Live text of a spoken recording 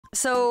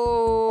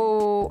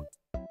So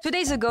 2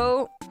 days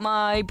ago,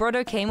 my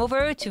brother came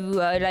over to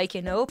like,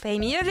 you know, pay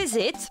me a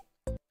visit.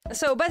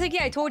 So basically,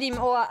 I told him,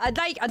 oh, I'd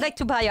like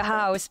to buy a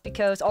house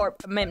because, or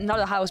not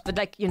a house, but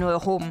like, you know, a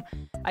home.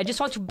 I just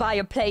want to buy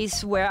a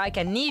place where I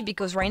can live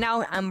because right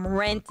now I'm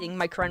renting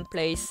my current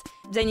place.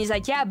 Then he's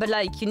like, yeah, but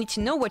like, you need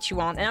to know what you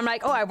want. And I'm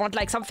like, oh, I want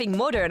like something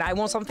modern. I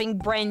want something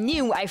brand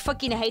new. I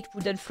fucking hate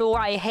wooden floor.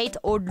 I hate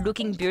old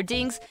looking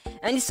buildings.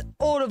 And it's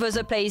all over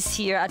the place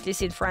here, at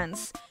least in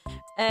France.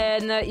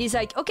 And he's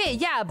like, okay,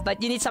 yeah,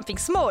 but you need something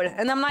small.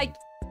 And I'm like,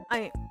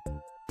 I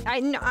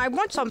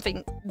want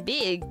something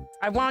big.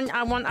 I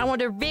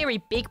want a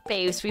very big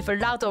place with a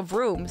lot of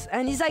rooms.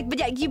 And he's like, but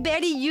yeah, you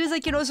barely use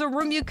like, you know, the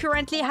room you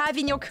currently have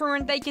in your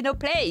current like, you know,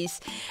 place.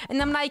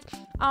 And I'm like,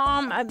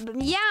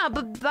 yeah,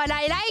 but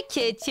I like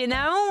it, you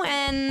know?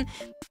 And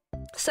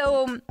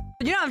so,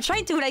 you know, I'm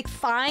trying to like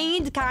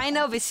find kind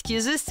of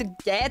excuses to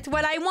get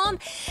what I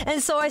want.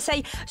 And so I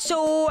say,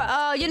 so,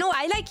 you know,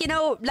 I like, you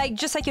know, like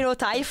just like, you know,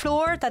 tile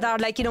floor that are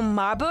like, you know,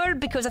 marble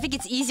because I think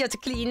it's easier to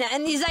clean.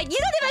 And he's like, you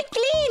don't even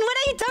clean. What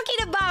are you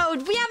talking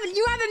about?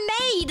 You have a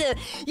maid.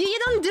 You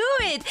don't do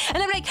it.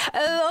 And I'm like,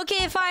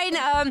 okay, fine.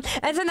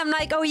 And then I'm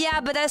like, oh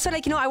yeah, but also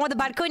like, you know, I want a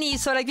balcony.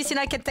 So like this, you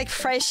know, I can take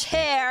fresh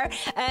air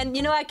and,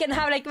 you know, I can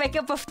have like my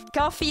cup of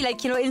coffee,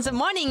 like, you know, in the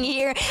morning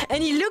here.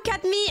 And he looked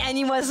at me and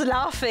he was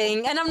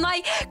laughing. And I'm like,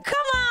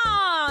 come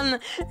on!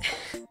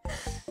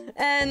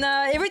 And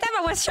every time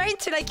I was trying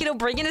to like, you know,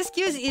 bring an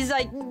excuse, he's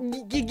like,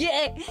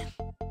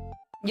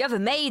 you have a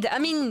maid. I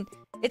mean,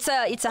 it's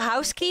a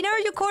house cleaner,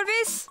 you call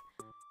this?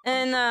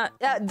 And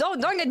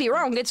don't get me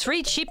wrong, it's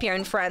really cheap here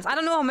in France. I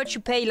don't know how much you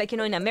pay, like, you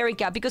know, in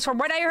America, because from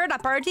what I heard,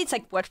 apparently it's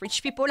like what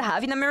rich people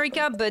have in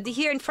America, but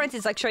here in France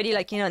it's actually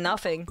like, you know,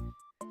 nothing.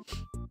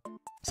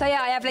 So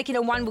yeah, I have like, you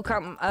know, one who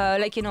come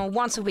like, you know,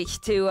 once a week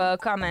to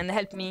come and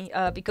help me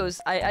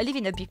because I live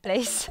in a big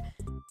place.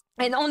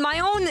 And on my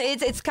own,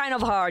 it's kind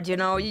of hard, you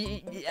know,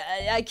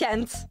 I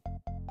can't.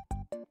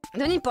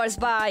 Don't impulse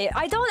buy.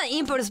 I don't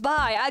impulse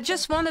buy, I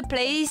just want a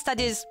place that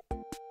is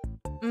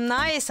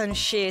nice and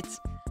shit.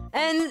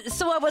 And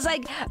so I was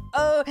like,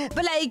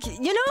 but like,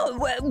 you know,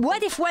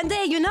 what if one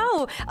day, you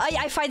know,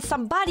 I find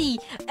somebody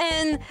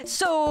and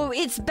so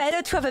it's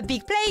better to have a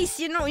big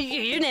place, you know,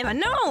 you never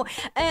know.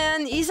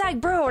 And he's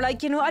like, bro,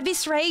 like, you know, at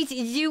this rate,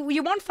 you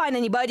won't find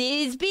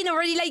anybody. It's been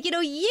already like, you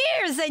know,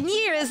 years and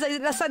years.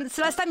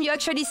 Last time you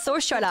actually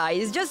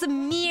socialized, just a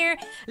mere,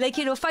 like,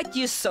 you know, fact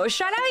you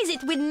socialize,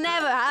 it will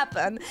never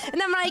happen.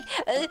 And I'm like,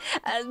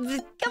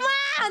 come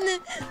on.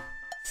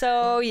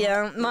 So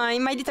yeah, my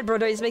little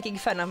brother is making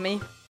fun of me.